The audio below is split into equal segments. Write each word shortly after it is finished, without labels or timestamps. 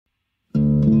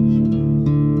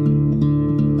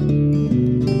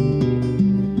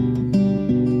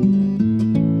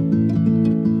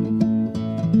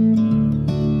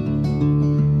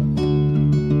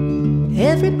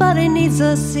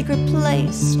a secret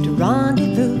place to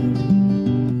rendezvous,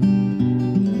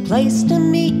 a place to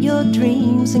meet your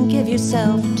dreams and give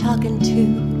yourself talking to,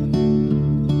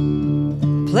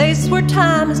 a place where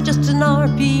time is just an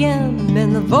RPM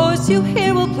and the voice you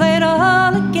hear will play it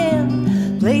all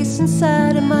again, a place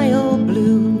inside of my old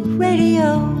blue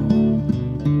radio.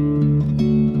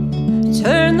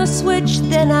 Turn the switch,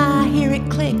 then I hear it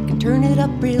click and turn it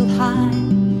up real high.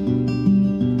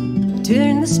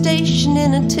 Turn the station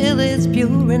in until it's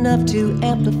pure enough to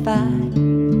amplify.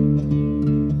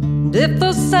 And if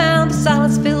the sound of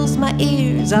silence fills my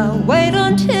ears, I'll wait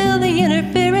until the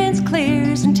interference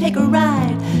clears and take a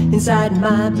ride inside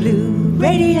my blue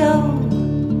radio.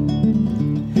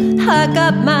 I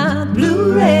got my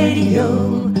blue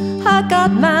radio, I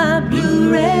got my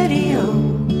blue radio.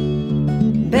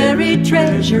 Buried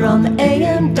treasure on the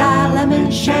AM dial, I'm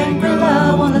in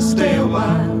Shangri-La, wanna stay a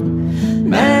while.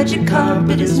 Magic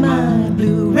carpet is my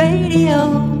blue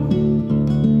radio.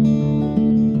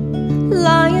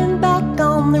 Lying back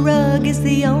on the rug is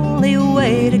the only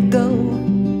way to go.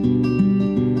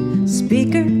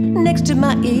 Speaker next to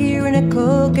my ear and a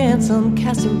Coke and some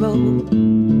casserole.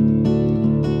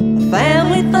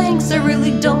 Family thinks I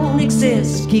really don't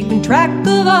exist, keeping track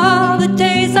of all the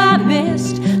days I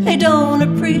missed. They don't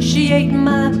appreciate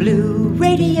my blue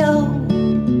radio,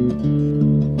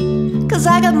 'cause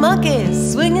I got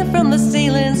monkeys swinging from the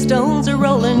ceiling, stones are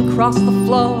rolling across the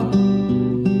floor,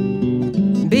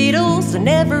 Beatles in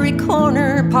every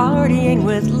corner partying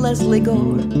with Leslie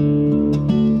Gore.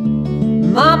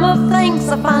 Mama thinks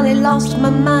I finally lost my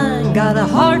mind, got a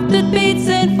heart that beats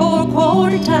in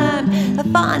 4/4 time. I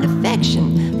find affection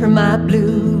from my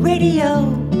blue radio.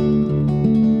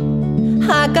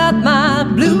 I got my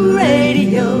blue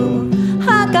radio,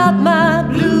 I got my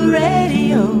blue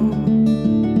radio.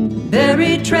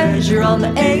 Buried treasure on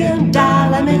the AM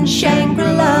dial, I'm in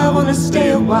Shangri-La, wanna stay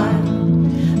a while.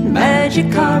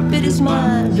 Magic carpet is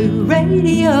my blue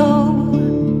radio.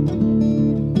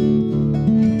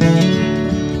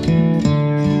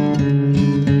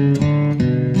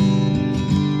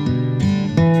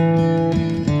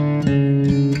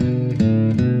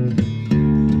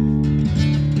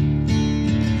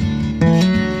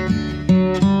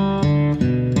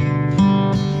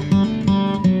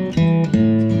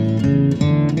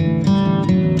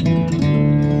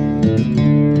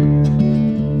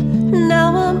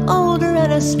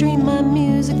 Stream my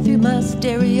music through my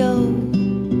stereo,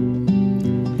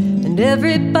 and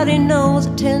everybody knows I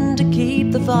tend to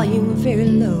keep the volume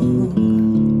very low,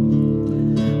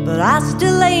 but I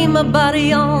still lay my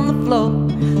body on the floor,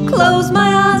 close my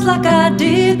eyes like I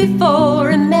did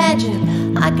before.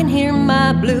 Imagine I can hear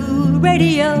my blue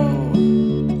radio.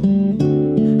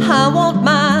 I want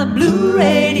my blue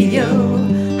radio,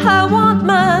 I want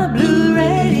my blue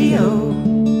radio.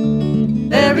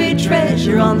 Buried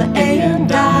treasure on the AM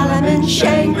dial, I'm in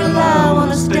Shangri-La,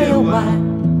 wanna stay a while.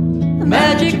 The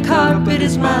magic carpet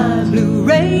is my blue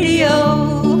radio.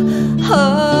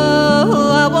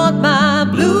 Oh, I want my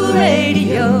blue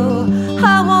radio,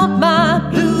 I want my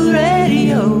blue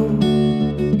radio.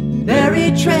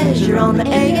 Buried treasure on the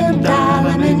AM dial,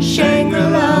 I'm in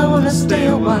Shangri-La, wanna stay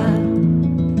a while.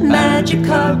 The magic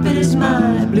carpet is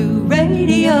my blue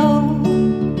radio.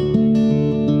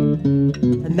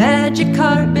 Magic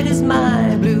carpet is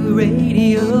my blue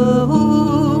radio.